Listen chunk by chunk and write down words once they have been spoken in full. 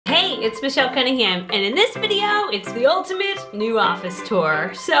it's Michelle Cunningham, and in this video, it's the ultimate new office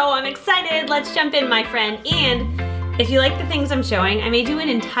tour. So I'm excited, let's jump in, my friend, and if you like the things I'm showing, I may do an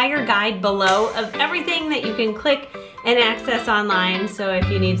entire guide below of everything that you can click and access online, so if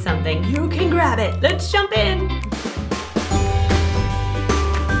you need something, you can grab it. Let's jump in.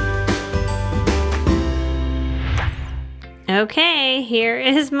 Okay, here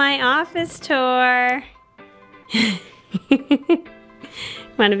is my office tour.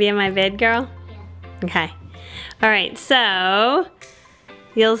 Want to be in my bed, girl? Yeah. Okay. All right, so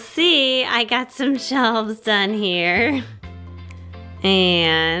you'll see I got some shelves done here.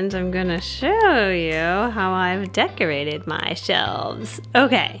 And I'm gonna show you how I've decorated my shelves.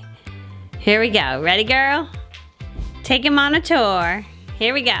 Okay, here we go. Ready, girl? Take him on a tour.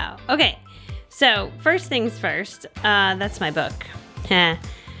 Here we go. Okay, so first things first, that's my book.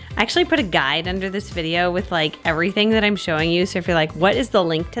 I actually put a guide under this video with like everything that I'm showing you. So if you're like, what is the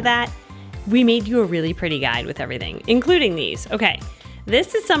link to that? We made you a really pretty guide with everything, including these. Okay,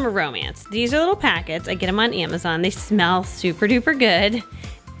 this is Summer Romance. These are little packets. I get them on Amazon. They smell super duper good.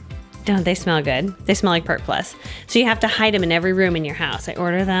 Don't they smell good? They smell like Perk Plus. So you have to hide them in every room in your house. I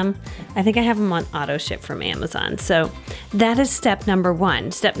order them. I think I have them on auto ship from Amazon. So that is step number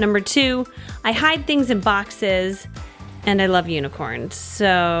one. Step number two, I hide things in boxes. And I love unicorns.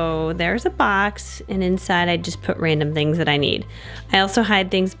 So there's a box, and inside I just put random things that I need. I also hide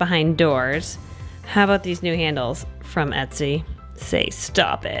things behind doors. How about these new handles from Etsy? Say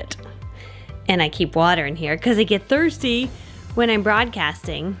stop it. And I keep water in here because I get thirsty when I'm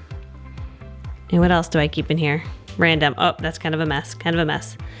broadcasting. And what else do I keep in here? Random. Oh, that's kind of a mess,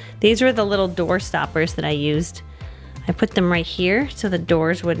 These were the little door stoppers that I used. I put them right here so the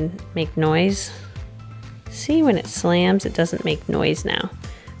doors wouldn't make noise. See, when it slams, it doesn't make noise now,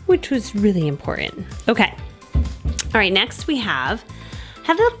 which was really important. Okay. All right, next we have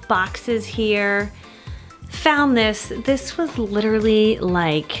little boxes here. Found this. This was literally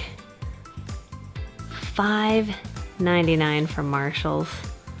like $5.99 from Marshall's.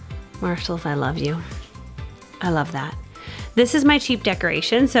 Marshall's, I love you. I love that. This is my cheap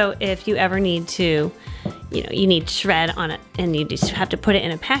decoration, so if you ever need to, you need shred on it and you just have to put it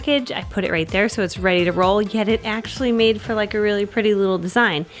in a package, I put it right there so it's ready to roll, yet it actually made for like a really pretty little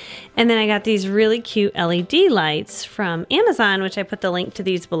design. And then I got these really cute LED lights from Amazon, which I put the link to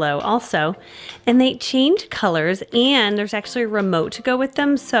these below also. And they change colors, and there's actually a remote to go with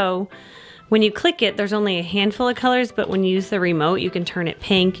them. So when you click it, there's only a handful of colors, but when you use the remote, you can turn it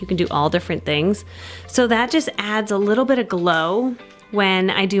pink, you can do all different things. So that just adds a little bit of glow when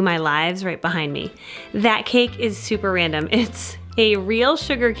I do my lives right behind me. That cake is super random. It's a real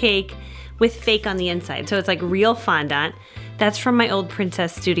sugar cake with fake on the inside. So it's like real fondant. That's from my old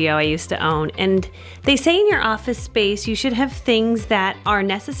princess studio I used to own. And they say in your office space, you should have things that are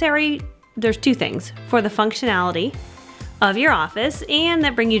necessary. There's two things: for the functionality of your office and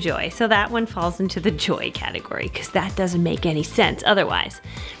that bring you joy. So that one falls into the joy category because that doesn't make any sense otherwise.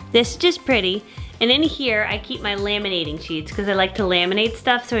 This is just pretty. And in here, I keep my laminating sheets because I like to laminate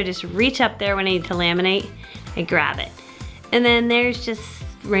stuff. So I just reach up there when I need to laminate, I grab it. And then there's just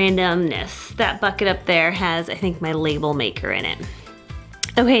randomness. That bucket up there has, I think, my label maker in it.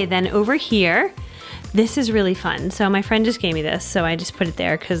 Okay, then over here, this is really fun. So my friend just gave me this, so I just put it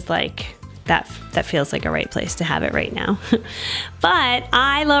there because like, that feels like a right place to have it right now. But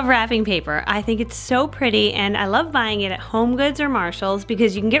I love wrapping paper. I think it's so pretty, and I love buying it at Home Goods or Marshall's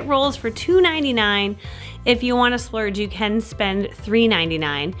because you can get rolls for $2.99. If you want to splurge, you can spend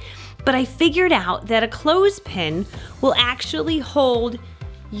 $3.99. But I figured out that a clothespin will actually hold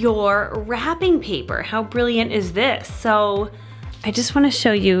your wrapping paper. How brilliant is this? So I just want to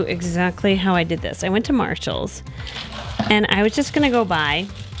show you exactly how I did this. I went to Marshall's, and I was just gonna go buy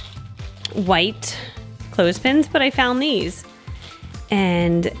white clothespins, but I found these,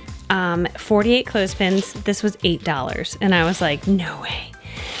 and 48 clothespins. This was $8, and I was like, no way.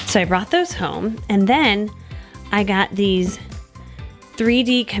 So I brought those home, and then I got these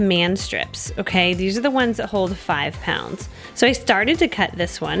 3D command strips. Okay, these are the ones that hold 5 pounds. So I started to cut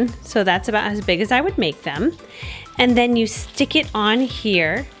this one, so that's about as big as I would make them, and then you stick it on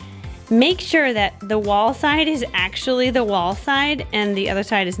here. Make sure that the wall side is actually the wall side and the other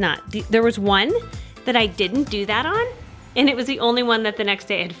side is not. There was one that I didn't do that on, and it was the only one that the next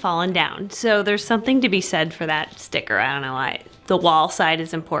day had fallen down. So there's something to be said for that sticker. I don't know why. The wall side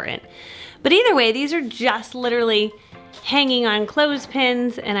is important. But either way, these are just literally hanging on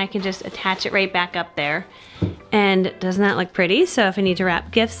clothespins, and I can just attach it right back up there. And doesn't that look pretty? So if I need to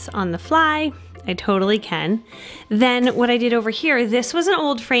wrap gifts on the fly, I totally can. Then what I did over here, this was an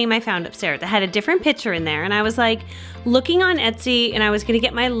old frame I found upstairs that had a different picture in there. And I was like looking on Etsy and I was gonna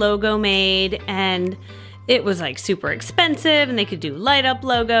get my logo made, and it was like super expensive and they could do light up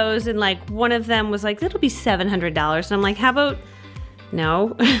logos. And like one of them was like, it'll be $700. And I'm like, how about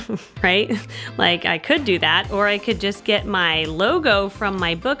no, right? Like I could do that, or I could just get my logo from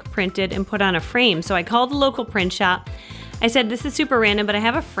my book printed and put on a frame. So I called the local print shop. I said, this is super random, but I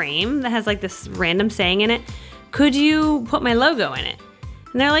have a frame that has like this random saying in it. Could you put my logo in it?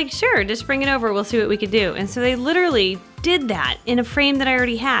 And they're like, sure, just bring it over. We'll see what we could do. And so they literally did that in a frame that I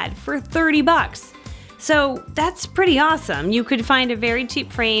already had for 30 bucks. So that's pretty awesome. You could find a very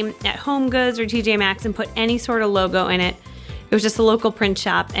cheap frame at Home Goods or TJ Maxx and put any sort of logo in it. It was just a local print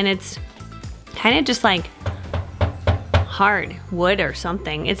shop, and it's kind of just like hard wood or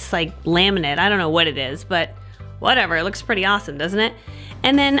something. It's like laminate. I don't know what it is, but whatever. It looks pretty awesome, doesn't it?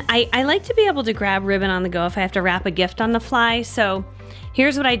 And then I like to be able to grab ribbon on the go if I have to wrap a gift on the fly. So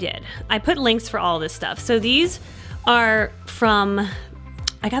here's what I did. I put links for all this stuff. So these are from,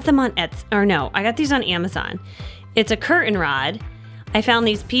 I got them on Etsy, or no, I got these on Amazon. It's a curtain rod. I found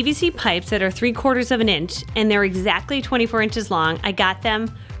these PVC pipes that are 3/4 of an inch, and they're exactly 24 inches long. I got them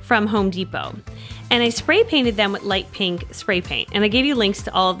from Home Depot. And I spray painted them with light pink spray paint. And I gave you links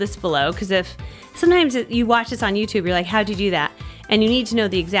to all of this below, because if sometimes you watch this on YouTube, you're like, how'd you do that? And you need to know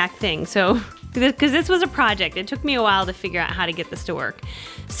the exact thing. So, because this was a project, it took me a while to figure out how to get this to work.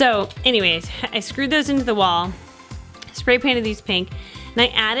 So anyways, I screwed those into the wall, spray painted these pink, and I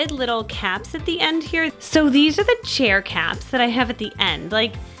added little caps at the end here. So these are the chair caps that I have at the end.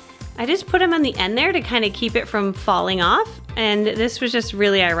 Like, I just put them on the end there to kind of keep it from falling off. And this was just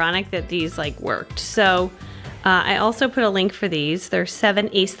really ironic that these like worked. So I also put a link for these. They're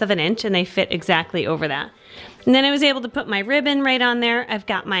 7/8 of an inch and they fit exactly over that. And then I was able to put my ribbon right on there. I've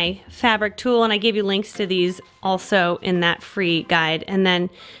got my fabric tool, and I gave you links to these also in that free guide. And then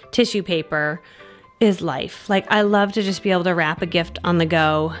tissue paper is life. Like, I love to just be able to wrap a gift on the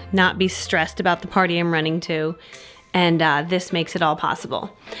go, not be stressed about the party I'm running to. And this makes it all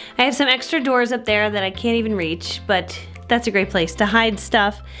possible. I have some extra doors up there that I can't even reach, but that's a great place to hide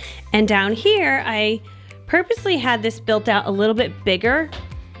stuff. And down here, I purposely had this built out a little bit bigger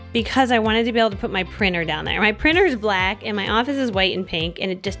because I wanted to be able to put my printer down there. My printer is black and my office is white and pink,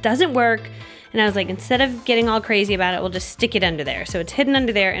 and it just doesn't work. And I was like, instead of getting all crazy about it, we'll just stick it under there. So it's hidden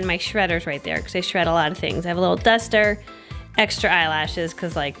under there, and my shredder's right there because I shred a lot of things. I have a little duster, extra eyelashes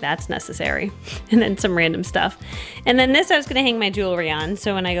because like that's necessary, and then some random stuff. And then this I was gonna hang my jewelry on,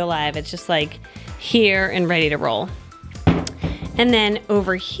 so when I go live it's just like here and ready to roll. And then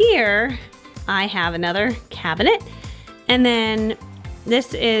over here I have another cabinet, and then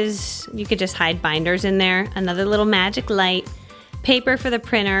this is, you could just hide binders in there, another little magic light, paper for the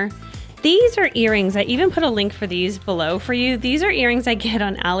printer. These are earrings. I even put a link for these below for you. These are earrings I get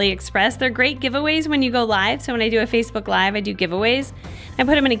on AliExpress. They're great giveaways when you go live. So when I do a Facebook Live, I do giveaways. I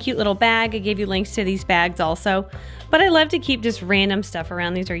put them in a cute little bag. I gave you links to these bags also. But I love to keep just random stuff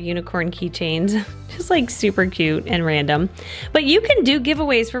around. These are unicorn keychains. Just like super cute and random. But you can do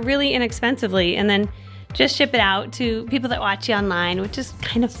giveaways for really inexpensively and then just ship it out to people that watch you online, which is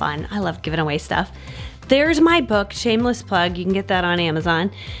kind of fun. I love giving away stuff. There's my book, shameless plug. You can get that on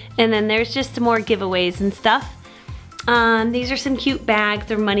Amazon. And then there's just some more giveaways and stuff. These are some cute bags.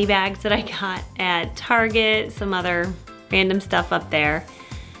 They're money bags that I got at Target, some other random stuff up there.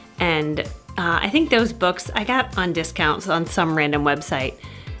 And I think those books I got on discounts on some random website.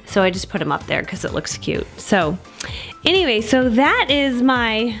 So I just put them up there because it looks cute. So anyway, so that is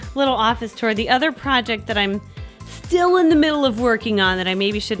my little office tour. The other project that I'm still in the middle of working on that I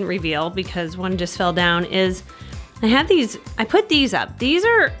maybe shouldn't reveal because one just fell down is I have these, I put these up. These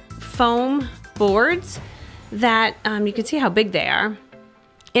are foam boards that you can see how big they are.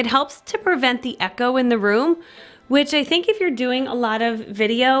 It helps to prevent the echo in the room, which I think if you're doing a lot of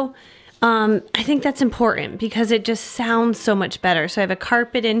video, I think that's important because it just sounds so much better. So I have a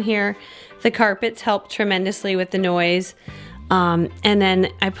carpet in here. The carpets help tremendously with the noise. And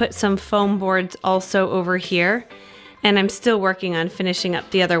then I put some foam boards also over here. And I'm still working on finishing up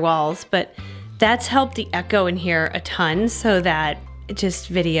the other walls, but that's helped the echo in here a ton so that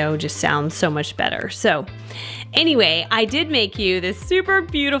video just sounds so much better. So anyway, I did make you this super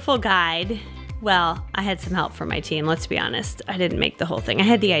beautiful guide. Well, I had some help from my team, let's be honest. I didn't make the whole thing. I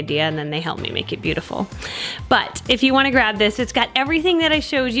had the idea and then they helped me make it beautiful. But if you want to grab this, it's got everything that I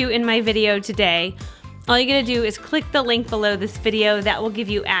showed you in my video today. All you gotta do is click the link below this video. That will give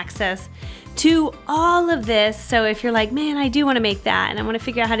you access to all of this. So if you're like, man, I do want to make that and I want to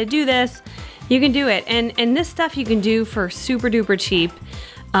figure out how to do this, you can do it. And this stuff you can do for super duper cheap.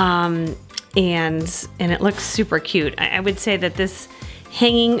 and it looks super cute. I would say that this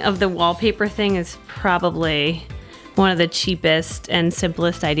hanging of the wallpaper thing is probably one of the cheapest and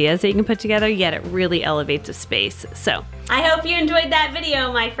simplest ideas that you can put together, yet it really elevates a space. So I hope you enjoyed that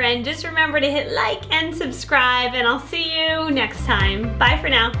video, my friend. Just remember to hit like and subscribe, and I'll see you next time. Bye for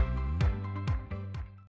now.